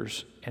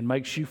ears and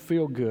makes you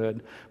feel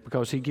good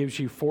because he gives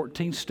you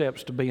 14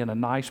 steps to being a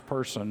nice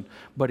person,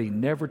 but he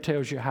never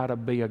tells you how to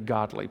be a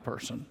godly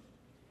person.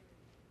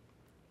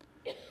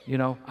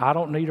 I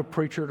don't need a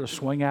preacher to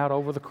swing out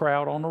over the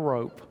crowd on a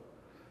rope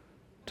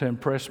to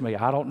impress me.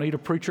 I don't need a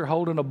preacher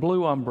holding a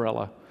blue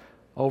umbrella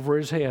over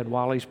his head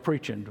while he's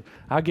preaching.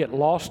 I get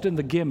lost in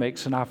the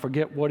gimmicks and I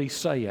forget what he's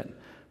saying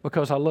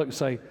because I look and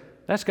say,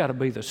 that's got to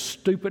be the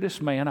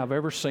stupidest man I've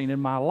ever seen in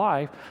my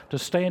life to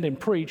stand and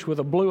preach with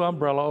a blue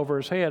umbrella over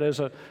his head.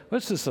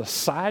 What's this, a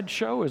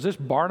sideshow? Is this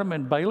Barnum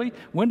and Bailey?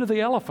 When do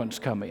the elephants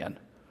come in?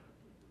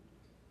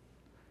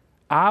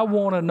 I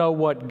want to know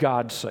what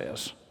God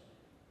says.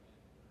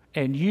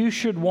 And you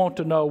should want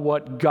to know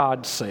what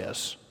God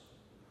says.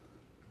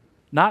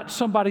 Not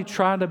somebody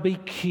trying to be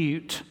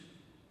cute.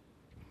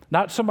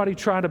 Not somebody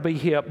trying to be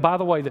hip. By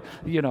the way,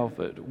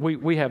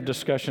 we have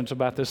discussions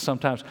about this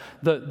sometimes.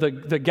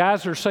 The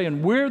guys are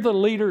saying, we're the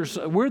leaders,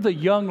 we're the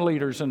young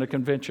leaders in the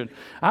convention.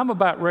 I'm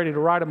about ready to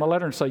write them a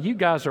letter and say, you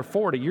guys are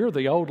 40, you're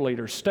the old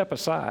leaders, step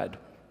aside.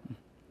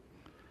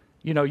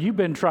 You've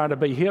been trying to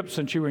be hip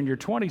since you were in your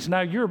 20s. Now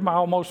you're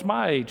almost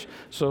my age.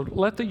 So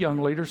let the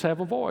young leaders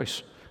have a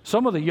voice.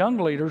 Some of the young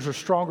leaders are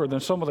stronger than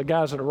some of the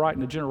guys that are right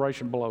in the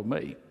generation below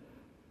me.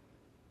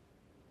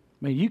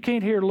 You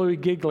can't hear Louis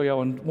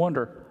Giglio and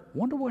wonder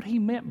what he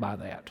meant by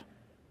that.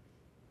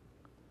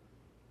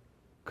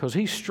 Because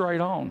he's straight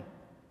on.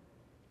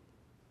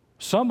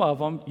 Some of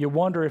them, you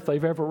wonder if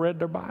they've ever read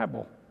their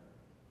Bible.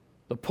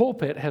 The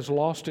pulpit has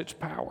lost its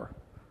power.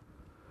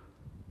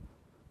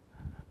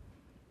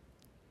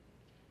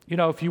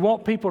 If you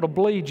want people to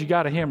bleed, you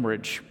got to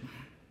hemorrhage.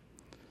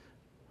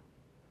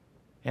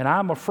 And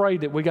I'm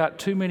afraid that we got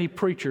too many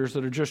preachers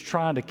that are just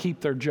trying to keep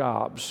their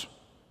jobs.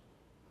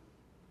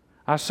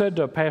 I said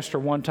to a pastor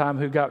one time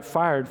who got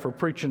fired for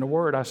preaching the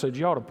Word, I said,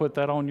 you ought to put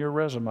that on your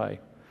resume.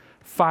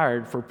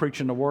 Fired for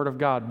preaching the Word of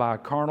God by a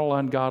carnal,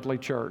 ungodly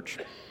church.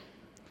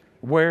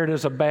 Wear it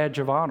as a badge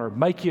of honor.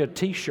 Make you a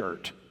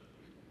T-shirt.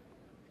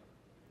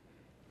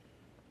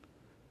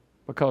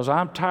 Because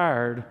I'm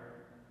tired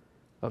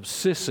of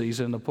sissies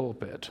in the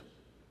pulpit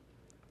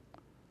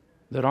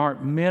that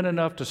aren't men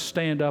enough to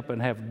stand up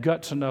and have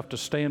guts enough to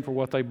stand for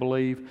what they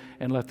believe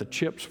and let the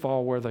chips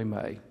fall where they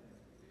may.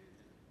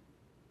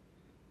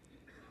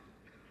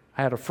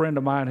 I had a friend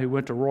of mine who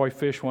went to Roy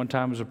Fish one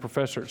time as a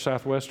professor at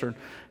Southwestern,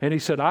 and he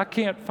said, I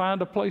can't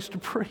find a place to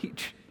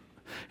preach.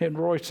 And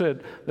Roy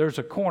said, there's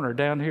a corner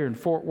down here in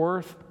Fort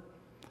Worth.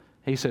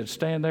 He said,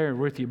 stand there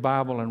with your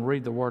Bible and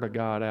read the Word of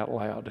God out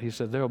loud. He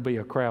said, there'll be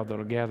a crowd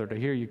that'll gather to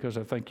hear you because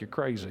they think you're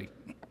crazy.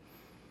 He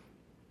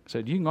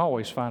said, you can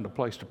always find a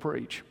place to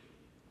preach.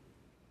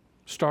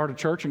 Start a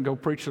church and go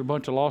preach to a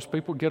bunch of lost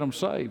people, get them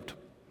saved.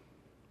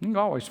 You can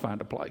always find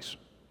a place.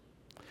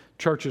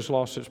 Church has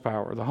lost its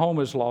power. The home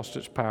has lost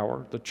its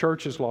power. The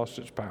church has lost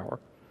its power.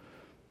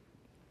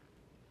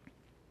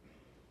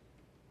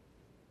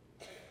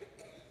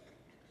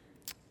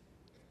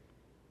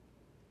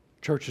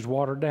 Church has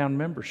watered down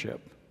membership.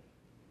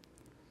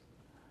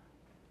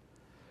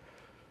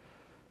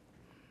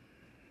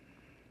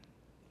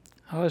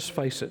 Now, let's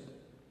face it.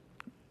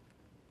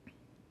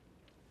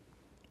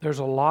 There's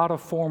a lot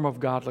of form of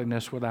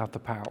godliness without the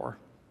power.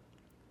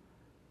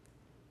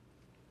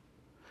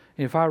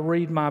 If I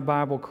read my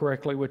Bible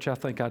correctly, which I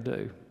think I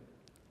do,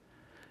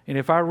 and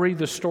if I read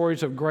the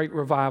stories of great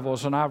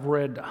revivals, and I've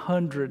read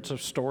hundreds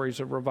of stories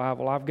of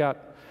revival, I've got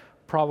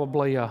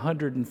probably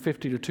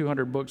 150 to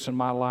 200 books in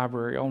my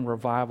library on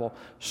revival,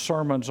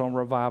 sermons on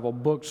revival,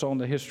 books on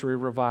the history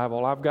of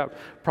revival. I've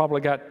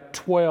probably got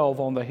 12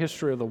 on the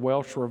history of the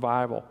Welsh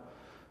revival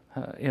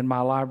in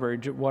my library,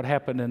 what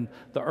happened in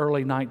the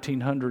early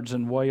 1900s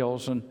in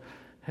Wales. And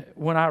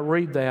when I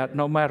read that,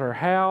 no matter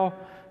how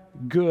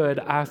good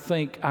I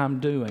think I'm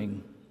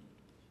doing,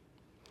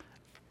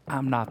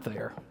 I'm not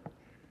there.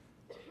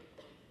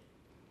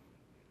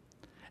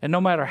 And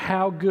no matter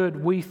how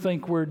good we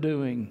think we're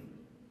doing,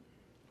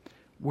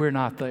 we're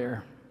not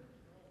there.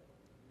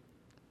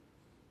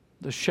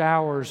 The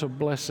showers of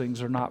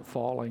blessings are not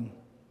falling.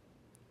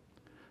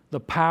 The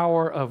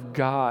power of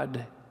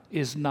God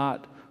is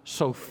not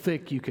so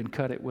thick you can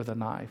cut it with a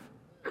knife.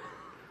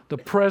 The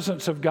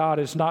presence of God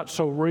is not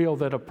so real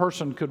that a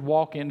person could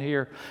walk in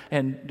here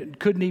and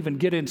couldn't even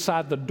get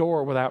inside the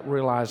door without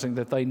realizing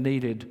that they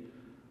needed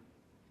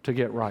to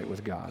get right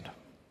with God.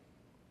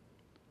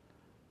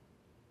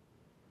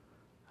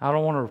 I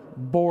don't want to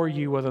bore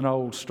you with an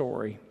old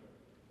story,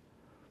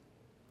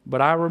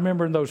 but I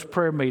remember in those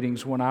prayer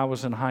meetings when I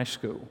was in high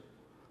school,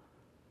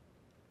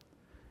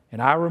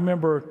 and I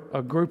remember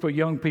a group of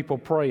young people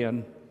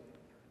praying,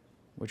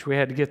 which we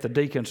had to get the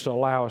deacons to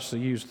allow us to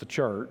use the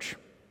church,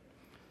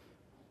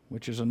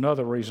 which is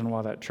another reason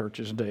why that church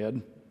is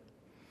dead.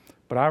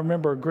 But I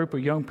remember a group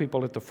of young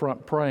people at the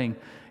front praying,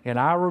 and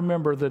I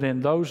remember that in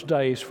those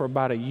days, for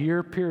about a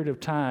year period of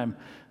time,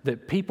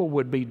 that people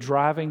would be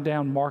driving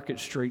down Market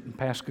Street in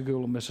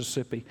Pascagoula,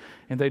 Mississippi,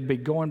 and they'd be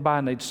going by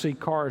and they'd see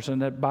cars,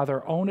 and that by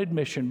their own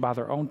admission, by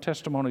their own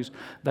testimonies,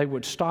 they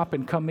would stop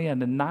and come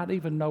in and not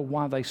even know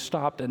why they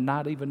stopped and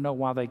not even know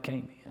why they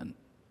came in.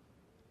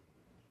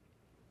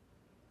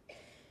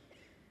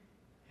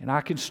 And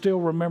I can still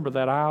remember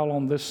that aisle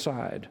on this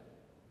side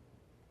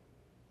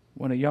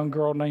when a young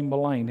girl named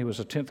Melaine, who was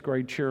a 10th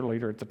grade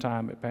cheerleader at the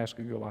time at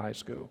Pascagoula High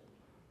School,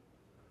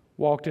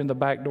 walked in the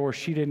back door.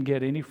 She didn't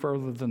get any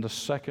further than the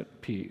second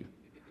pew,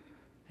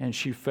 and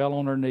she fell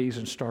on her knees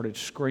and started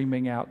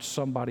screaming out,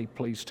 "Somebody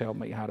please tell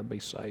me how to be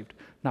saved."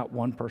 Not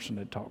one person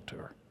had talked to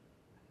her.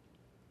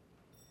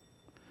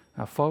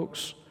 Now,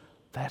 folks,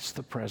 that's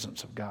the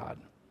presence of God.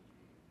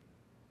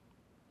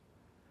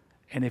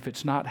 And if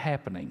it's not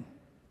happening,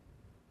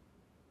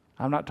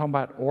 I'm not talking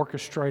about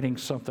orchestrating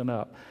something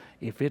up.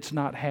 If it's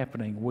not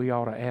happening, we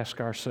ought to ask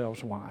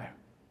ourselves why.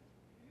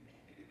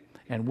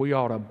 And we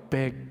ought to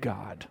beg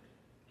God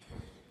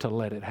to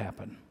let it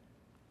happen.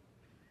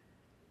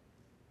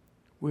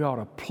 We ought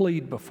to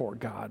plead before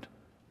God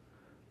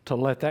to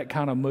let that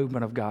kind of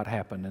movement of God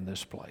happen in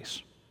this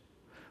place.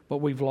 But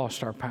we've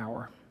lost our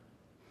power.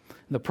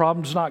 And the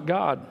problem's not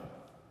God.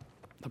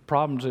 The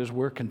problem is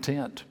we're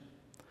content.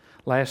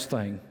 Last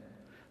thing,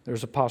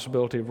 there's a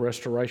possibility of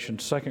restoration.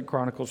 2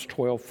 Chronicles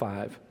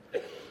 12:5.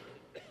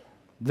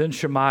 Then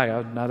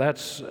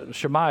Shemaiah,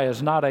 Shemaiah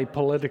is not a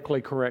politically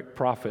correct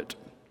prophet.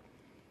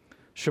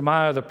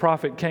 Shemaiah the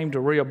prophet came to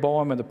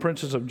Rehoboam and the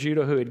princes of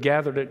Judah who had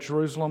gathered at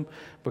Jerusalem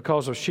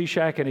because of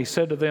Shishak, and he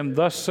said to them,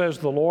 "Thus says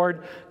the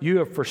Lord, you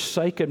have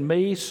forsaken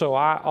me, so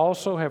I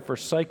also have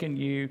forsaken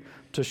you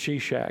to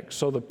Shishak."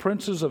 So the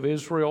princes of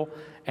Israel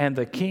and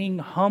the king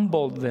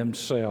humbled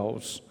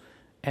themselves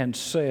and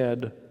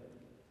said,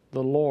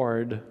 "The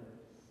Lord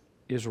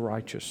is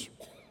righteous."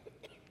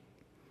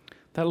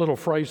 That little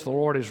phrase, "the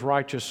Lord is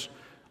righteous,"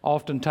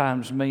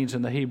 oftentimes means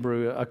in the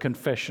Hebrew a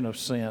confession of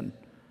sin.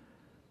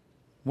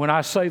 When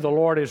I say the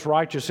Lord is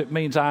righteous, it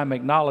means I'm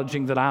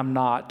acknowledging that I'm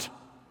not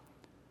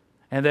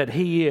and that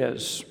He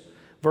is.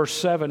 Verse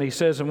 7, he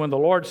says, "And when the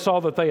Lord saw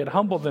that they had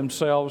humbled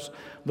themselves,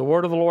 the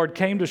word of the Lord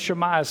came to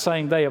Shemaiah,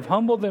 saying, They have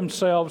humbled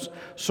themselves,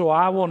 so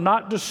I will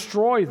not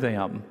destroy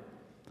them,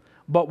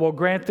 but will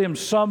grant them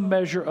some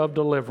measure of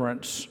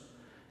deliverance.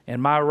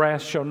 And my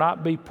wrath shall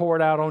not be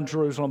poured out on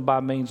Jerusalem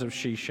by means of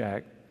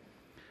Shishak,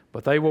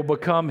 but they will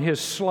become his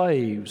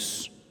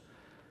slaves,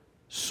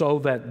 so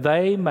that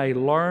they may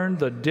learn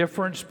the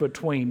difference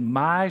between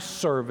my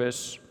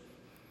service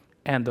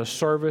and the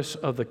service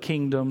of the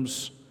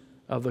kingdoms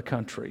of the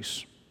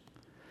countries."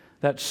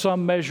 That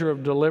some measure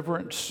of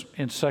deliverance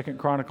in 2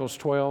 Chronicles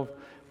 12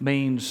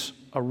 means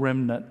a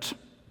remnant,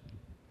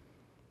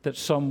 that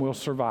some will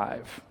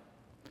survive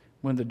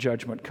when the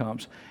judgment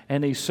comes.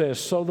 And he says,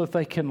 so that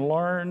they can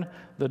learn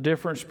the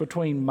difference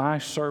between my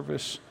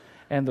service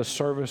and the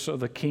service of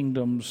the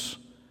kingdoms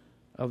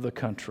of the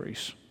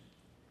countries.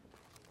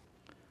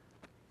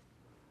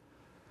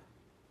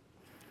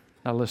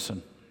 Now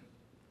listen,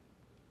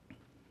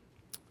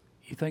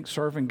 you think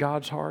serving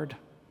God's hard?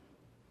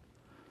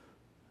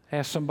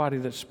 Ask somebody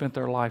that spent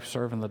their life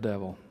serving the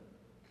devil.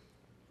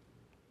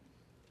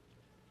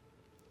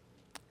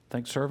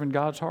 Think serving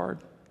God's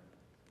hard?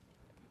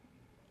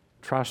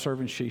 Try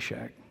serving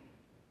Shishak.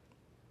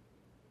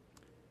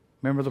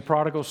 Remember the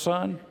prodigal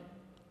son?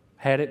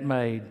 had it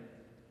made,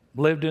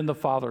 lived in the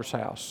Father's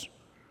house,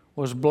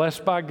 was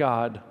blessed by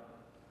God,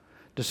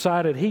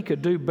 decided he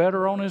could do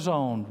better on his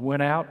own,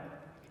 went out,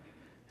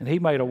 and he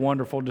made a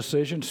wonderful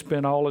decision,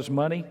 spent all his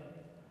money,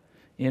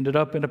 ended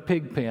up in a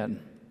pig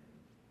pen,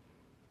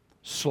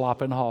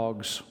 slopping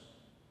hogs,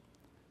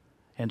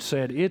 and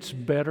said, it's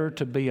better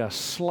to be a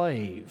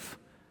slave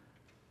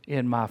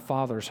in my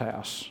Father's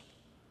house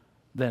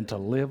than to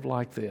live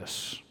like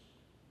this.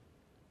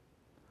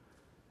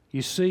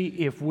 You see,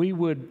 if we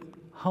would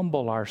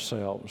humble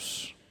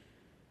ourselves,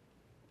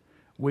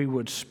 we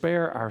would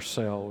spare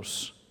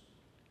ourselves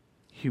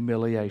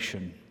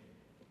humiliation.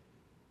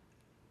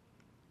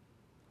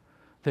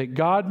 That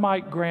God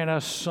might grant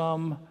us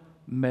some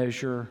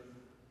measure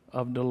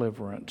of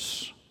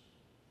deliverance.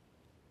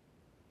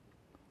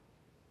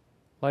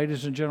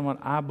 Ladies and gentlemen,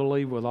 I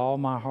believe with all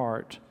my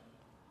heart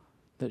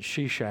that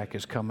Shishak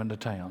is coming to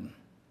town.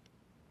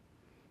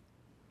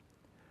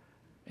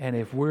 And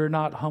if we're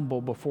not humble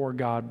before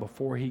God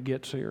before he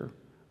gets here,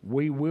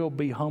 we will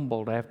be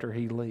humbled after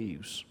he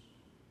leaves.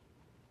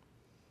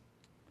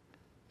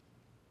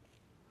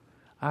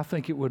 I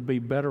think it would be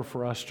better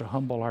for us to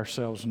humble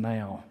ourselves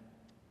now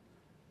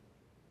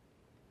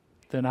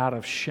than out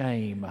of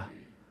shame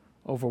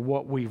over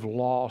what we've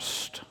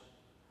lost,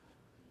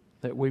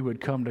 that we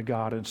would come to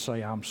God and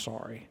say, I'm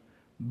sorry.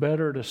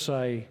 Better to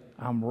say,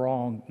 I'm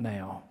wrong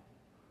now,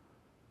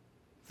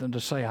 than to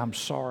say, I'm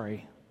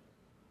sorry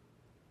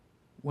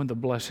when the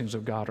blessings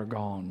of God are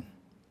gone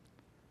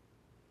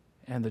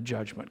and the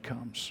judgment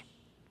comes.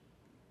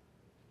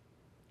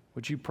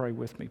 Would you pray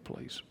with me,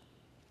 please?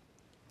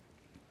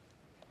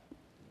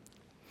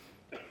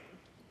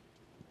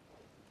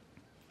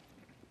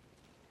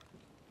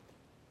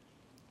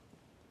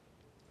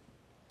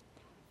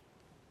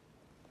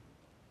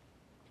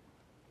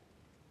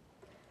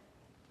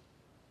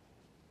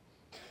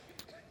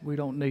 We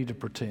don't need to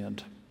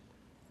pretend.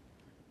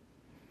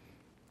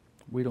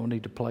 We don't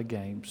need to play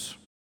games.